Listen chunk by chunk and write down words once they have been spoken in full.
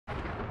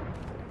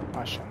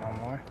pushing no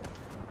more.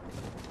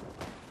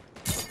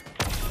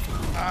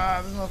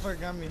 Ah, this motherfucker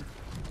got me.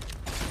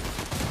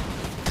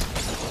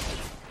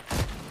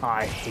 Oh,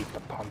 I hate the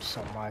pump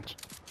so much.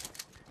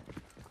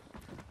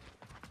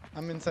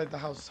 I'm inside the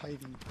house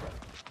hiding.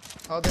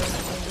 Oh, they're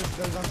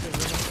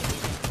downstairs.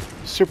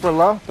 Super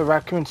low? The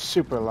raccoon's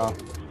super low.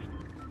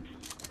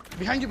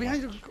 Behind you.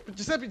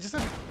 Giuseppe.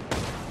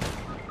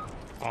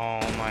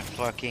 Oh my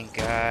fucking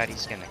god,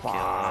 he's gonna kill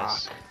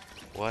us.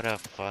 What a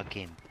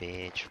fucking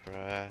bitch,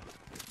 bruh.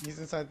 He's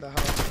inside the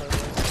house.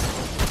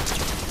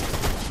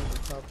 The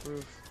top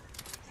roof.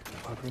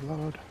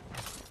 Reload.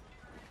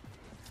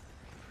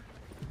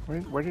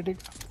 Where did he go?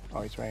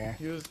 Oh, he's right here.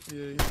 He was,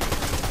 yeah,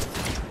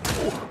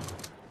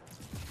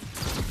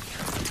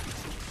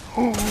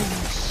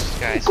 This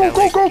guy's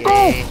go!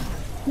 gay.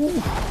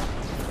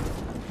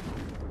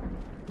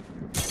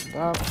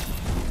 Up.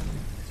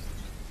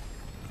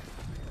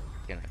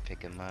 Gonna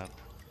pick him up.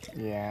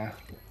 Yeah,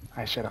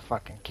 I should have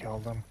fucking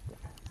killed him.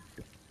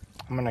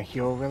 I'm gonna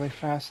heal really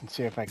fast and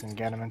see if I can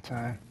get him in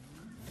time.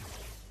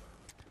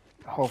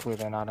 Hopefully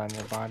they're not on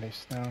your body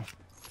still.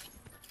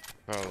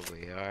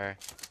 Probably are.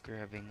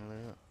 Grabbing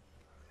loot.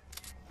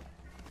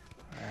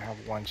 I have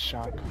one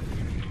shot.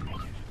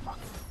 Fuck.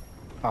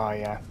 Oh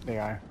yeah, they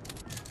are.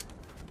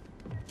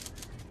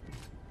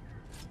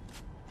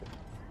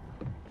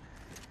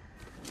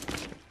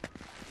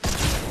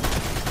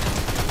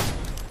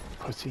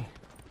 Pussy.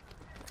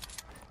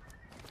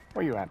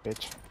 Where you at,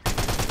 bitch?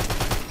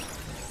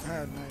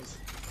 ah, nice.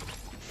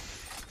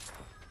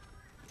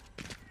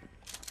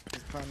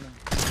 He's climbing.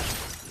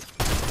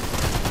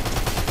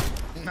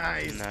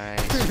 Nice.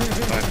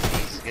 Fuck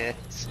these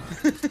guys.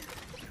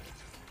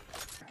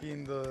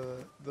 In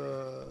the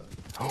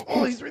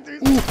oh, he's right there.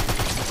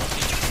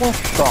 What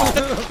the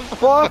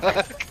fuck?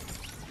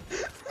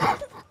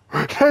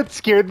 That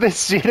scared the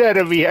shit out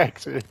of me,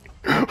 actually.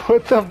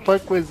 What the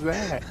fuck was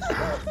that?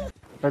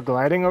 They're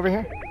gliding over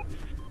here?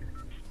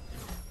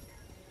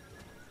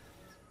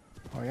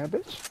 Oh yeah,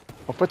 bitch.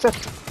 Oh,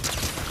 footsteps.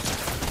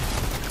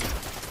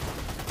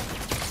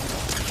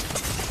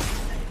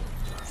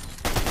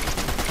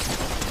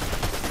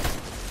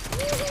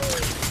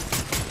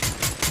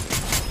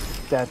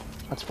 Dead.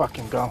 Let's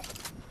fucking go.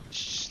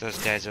 Those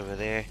guys over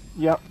there.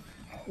 Yep.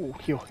 Ooh,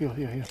 heal. Heal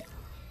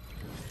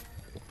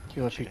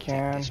if you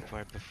can. Take this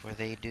part before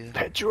they do.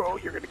 Pedro,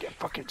 you're gonna get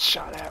fucking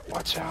shot at.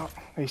 Watch out.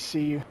 They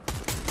see you.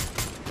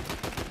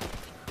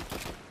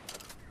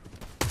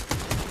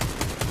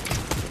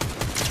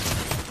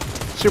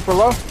 Super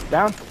low.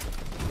 Down.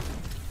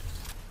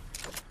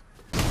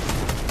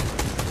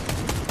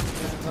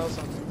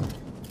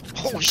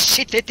 Oh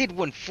shit, that did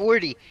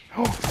 140.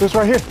 Oh, there's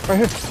right here.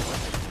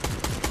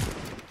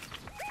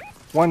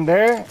 One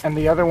there, and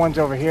the other one's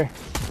over here.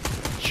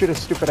 Shoot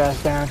his stupid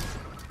ass down.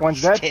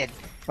 One's dead.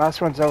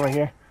 Last one's over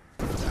here.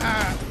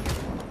 Ah.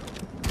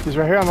 He's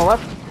right here on the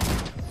left.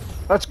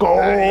 Let's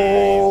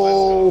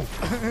go!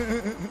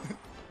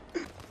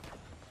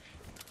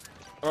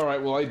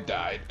 Alright, well I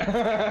died.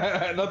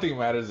 Nothing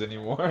matters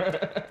anymore.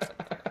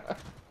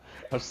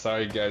 I'm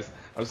sorry guys.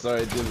 I'm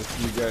sorry I did this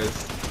to you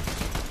guys.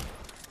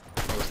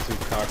 I was too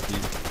cocky.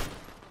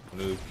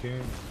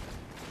 Okay.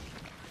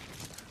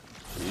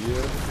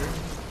 Yeah.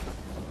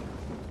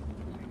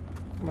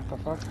 What the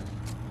fuck?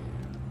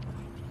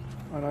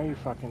 Oh no, you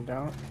fucking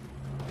don't.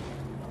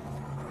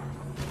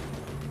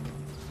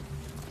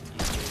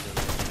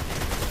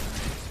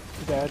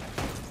 Dead.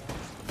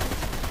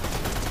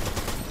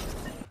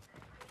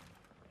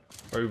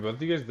 Are you both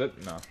of you guys dead?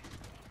 No.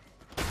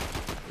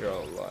 You're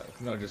all alive.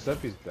 No,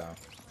 Giuseppe's down.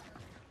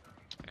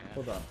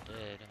 Hold on. I'm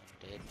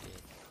dead.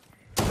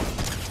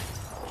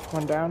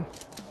 One down.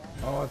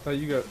 Oh, I thought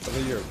you got. I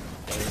thought you were.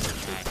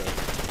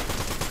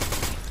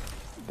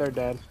 They're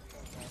dead.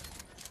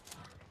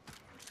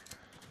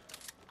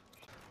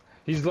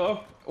 He's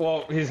low.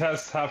 Well, he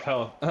has half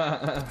health.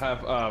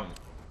 half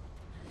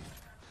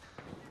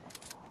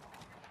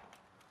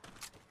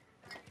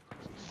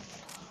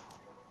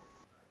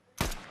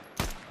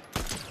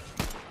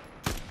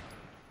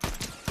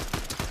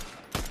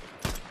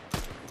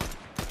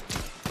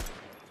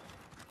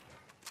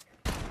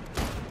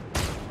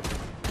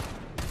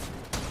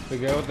The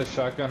guy with the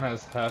shotgun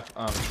has half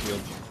shield.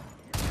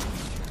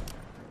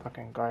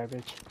 Fucking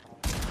garbage.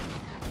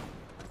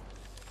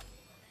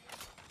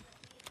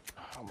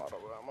 I'm out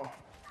of ammo.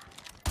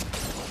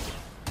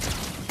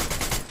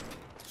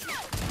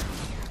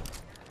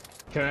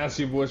 Can I ask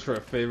you boys for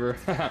a favor?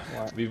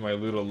 Leave my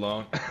loot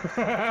alone.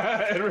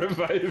 It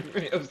revived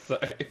me. I'm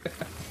sorry.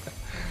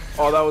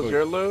 Oh, that was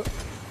your loot?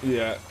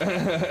 Yeah.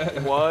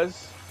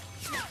 Was?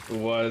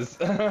 Was.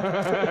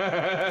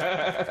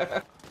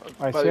 I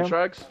By see the him.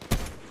 tracks?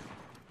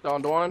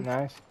 Down to one?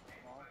 Nice.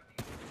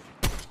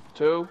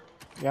 Two?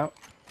 Yep.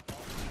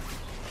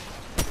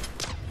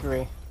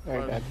 Three.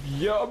 They're dead.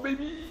 Yeah,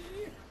 baby.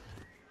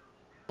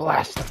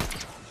 Blast him.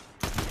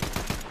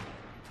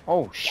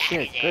 Oh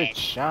shit, good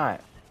shot.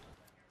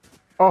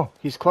 Oh,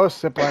 he's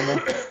close, ziplining.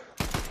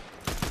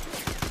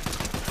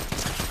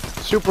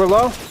 Super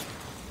low.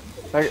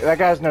 That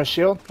guy has no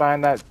shield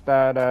behind that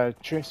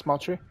tree, small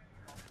tree.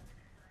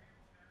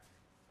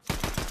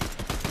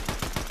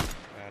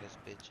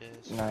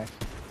 Nice.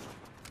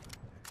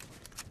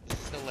 This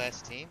is the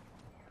last team.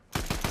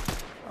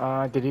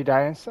 Did he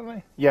die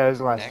instantly? Yeah, this is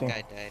the last That team.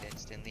 guy died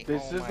instantly.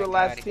 This Oh is my the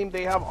last God. team.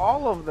 They have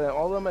all of them.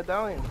 All the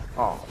medallions.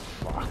 Oh,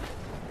 fuck.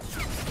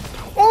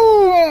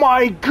 Oh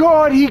my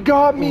god, he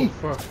got Oh, me!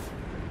 fuck.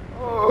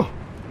 Oh.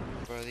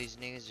 Bro, these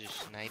niggas are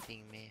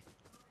sniping me.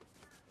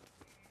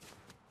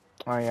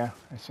 Oh yeah,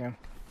 I see him.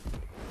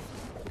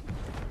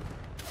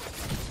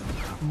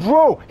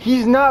 Bro,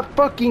 he's not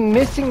fucking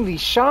missing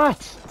these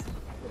shots!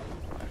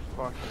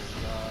 Fucking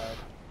god.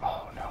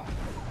 Oh no.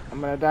 I'm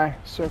gonna die.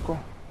 Circle.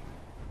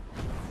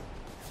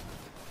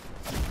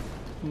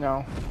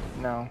 No,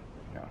 no,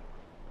 no.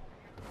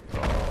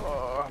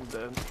 Oh, I'm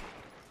dead.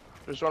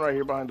 There's one right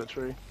here behind the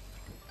tree.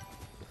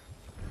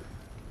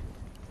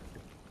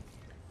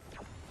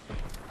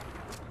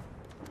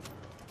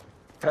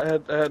 I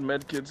had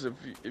med kits if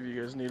you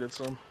guys needed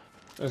some.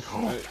 Need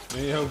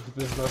help with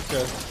this last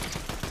guy.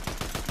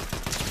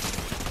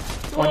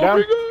 One down.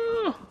 we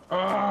go!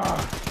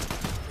 Ah!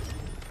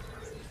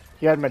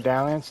 You had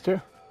medallions too?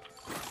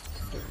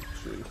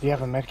 Do you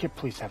have a medkit?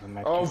 Please have a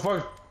medkit. Oh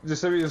fuck!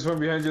 Just said there's one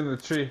behind you in the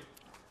tree.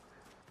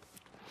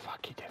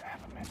 Fuck, he didn't have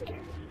a medkit.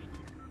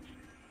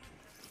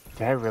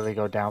 Did I really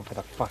go down for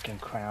the fucking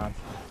crown?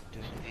 Do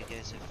any of you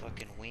guys have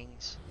fucking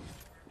wings?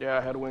 Yeah,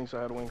 I had wings.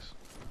 I had wings.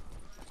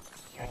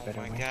 You had Oh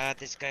better my win. God,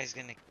 this guy's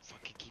gonna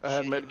fucking keep I had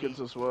shooting med me. kits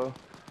as well.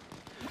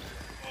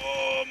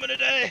 Oh, I'm gonna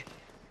die.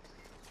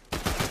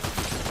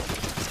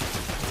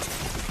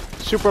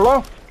 Super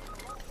low?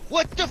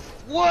 What the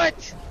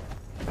what?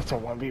 That's a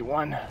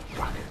 1v1.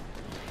 Fuck.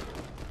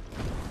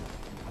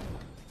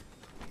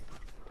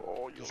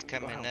 Oh, He's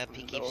coming up.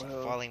 He keeps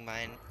falling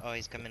behind. Oh,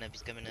 he's coming up.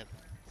 He's coming up.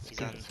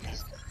 He's on.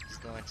 He's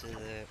going to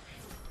the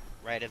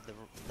right of the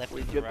left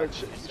We of the get rock. that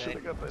shit. You side.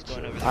 should've got that He's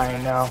going shit. over the I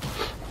rock.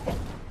 know.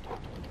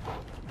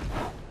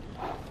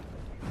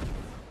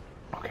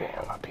 Okay,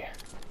 I'm up here.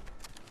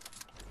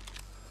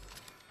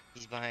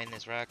 He's behind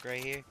this rock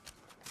right here.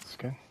 That's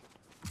good.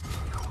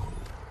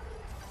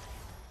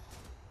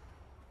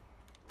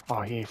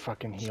 Oh, he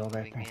fucking healed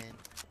that Moving thing. in.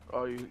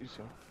 Oh, you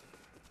see.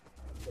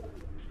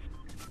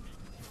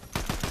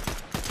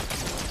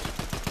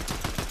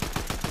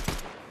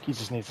 He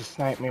just needs to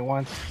snipe me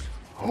once.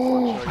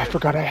 Oh, I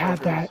forgot I had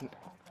that.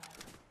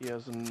 He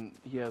has a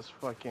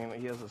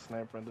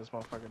sniper and this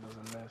motherfucker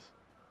doesn't miss.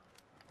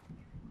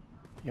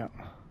 Yep.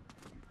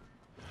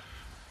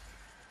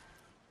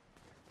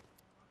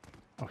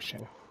 Oh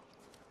shit.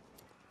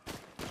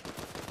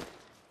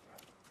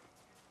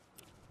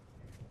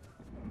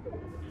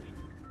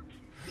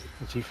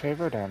 Is he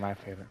favored or am I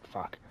favored?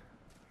 Fuck.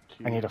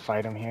 I need to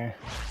fight him here.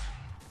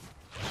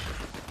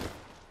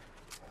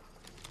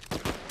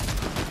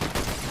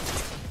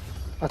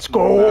 Let's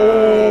go!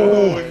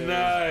 Oh,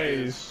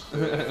 nice.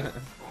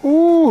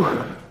 Ooh!